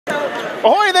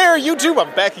Ahoy there, YouTube!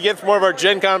 I'm back again for more of our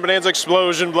Gencon Bonanza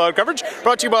Explosion Blood coverage,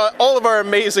 brought to you by all of our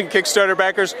amazing Kickstarter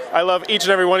backers. I love each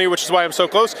and every one of you, which is why I'm so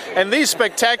close. And these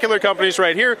spectacular companies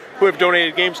right here who have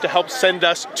donated games to help send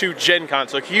us to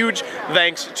Gencon. So huge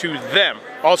thanks to them.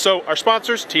 Also, our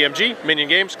sponsors, TMG, Minion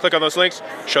Games, click on those links,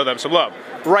 show them some love.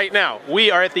 Right now, we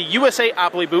are at the USA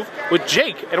Opoly booth with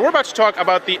Jake, and we're about to talk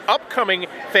about the upcoming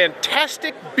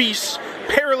Fantastic Beasts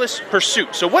Perilous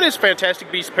Pursuit. So what is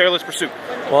Fantastic Beasts Perilous Pursuit?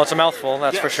 Well, it's a mouthful,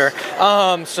 that's for sure.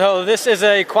 So this is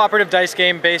a cooperative dice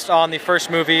game based on the first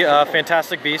movie,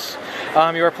 Fantastic Beasts.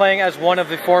 You are playing as one of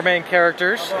the four main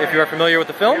characters, if you are familiar with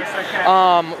the film,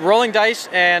 rolling dice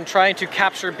and trying to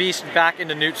capture beasts back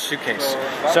into Newt's suitcase.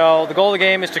 So the goal of the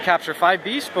game is to capture 5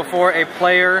 beasts before a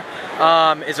player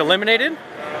is eliminated.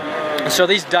 So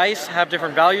these dice have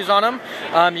different values on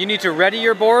them. You need to ready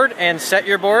your board and set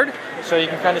your board. So you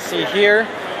can kind of see here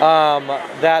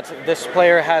that this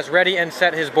player has ready and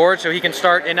set his board, so he can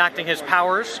start enacting his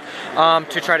powers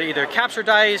to try to either capture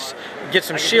dice, get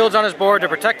some shields on his board to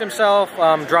protect himself,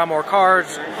 draw more cards,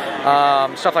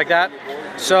 stuff like that.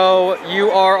 So you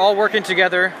are all working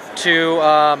together to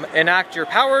enact your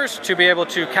powers to be able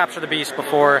to capture the beast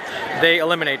before they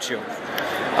eliminate you.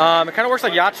 It kind of works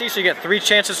like Yahtzee, so you get 3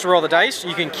 chances to roll the dice.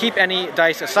 You can keep any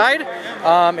dice aside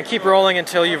and keep rolling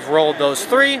until you've rolled those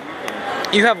 3.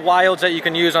 You have wilds that you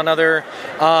can use on other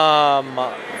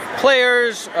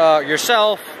players,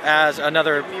 yourself, as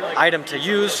another item to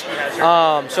use.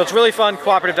 So it's really fun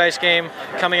cooperative dice game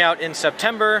coming out in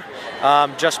September,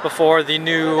 just before the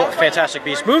new Fantastic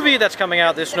Beasts movie that's coming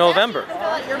out this November.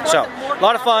 So, a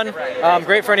lot of fun,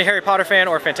 great for any Harry Potter fan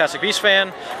or Fantastic Beasts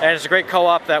fan, and it's a great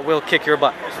co-op that will kick your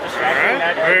butt.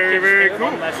 Alright, very, very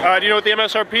cool. Do you know what the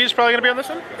MSRP is probably going to be on this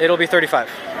one? It'll be $35.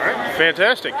 Alright,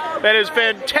 fantastic. That is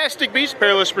Fantastic Beasts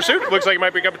Perilous Pursuit. Looks like it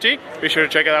might be a cup of tea. Be sure to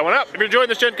check that one out. If you're enjoying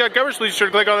this Gen Cut coverage, please be sure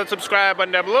to click on that subscribe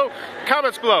button down below.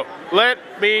 Comments below. Let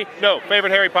me know.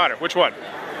 Favorite Harry Potter? Which one?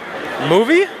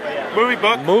 Movie? Movie,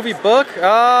 book? Movie, book?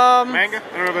 Manga?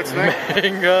 I don't know if that's the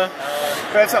thing. Manga.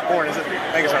 That's not porn, is it?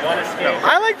 Manga's not porn. No.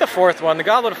 I like the 4th one, the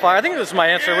Goblet of Fire. I think this is my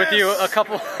answer with you a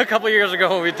couple years ago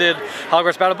when we did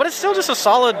Hogwarts Battle, but it's still just a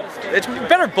solid, it's a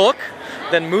better book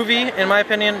than movie in my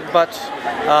opinion, but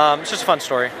it's just a fun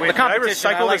story. Wait, the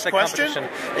competition, did I recycle this question?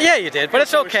 Yeah, you did, but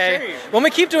it's okay. When we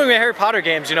keep doing Harry Potter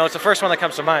games, you know, it's the first one that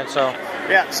comes to mind, so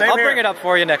yeah, same I'll here. bring it up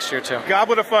for you next year too.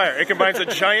 Goblet of Fire. It combines a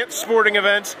giant sporting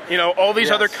event, you know, all these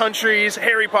other countries,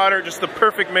 Harry Potter, just the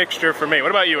perfect mixture for me.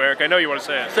 What about you, Eric? I know you want to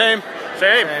say it. Same.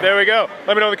 There we go.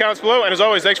 Let me know in the comments below, and as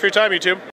always, thanks for your time, YouTube.